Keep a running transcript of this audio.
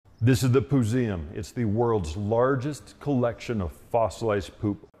This is the Poozeum. It's the world's largest collection of fossilized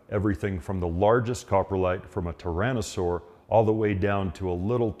poop. Everything from the largest coprolite from a tyrannosaur all the way down to a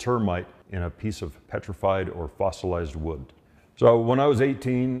little termite in a piece of petrified or fossilized wood. So when I was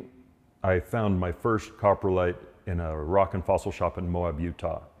 18, I found my first coprolite in a rock and fossil shop in Moab,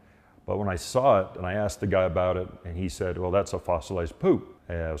 Utah. But when I saw it and I asked the guy about it, and he said, well, that's a fossilized poop.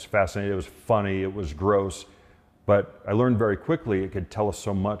 I was fascinated, it was funny, it was gross. But I learned very quickly it could tell us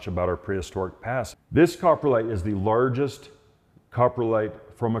so much about our prehistoric past. This coprolite is the largest coprolite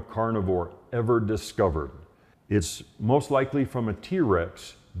from a carnivore ever discovered. It's most likely from a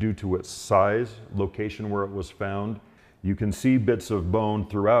T-Rex due to its size, location where it was found. You can see bits of bone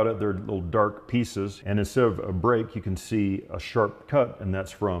throughout it. They're little dark pieces. And instead of a break, you can see a sharp cut, and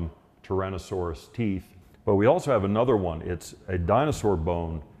that's from Tyrannosaurus teeth. But we also have another one. It's a dinosaur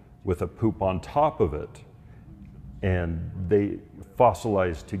bone with a poop on top of it. And they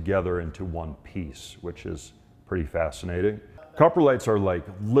fossilized together into one piece, which is pretty fascinating. Coprolites are like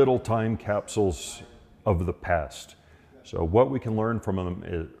little time capsules of the past. So what we can learn from them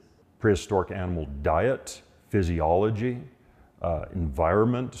is prehistoric animal diet, physiology,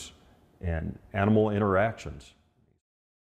 environment, and animal interactions.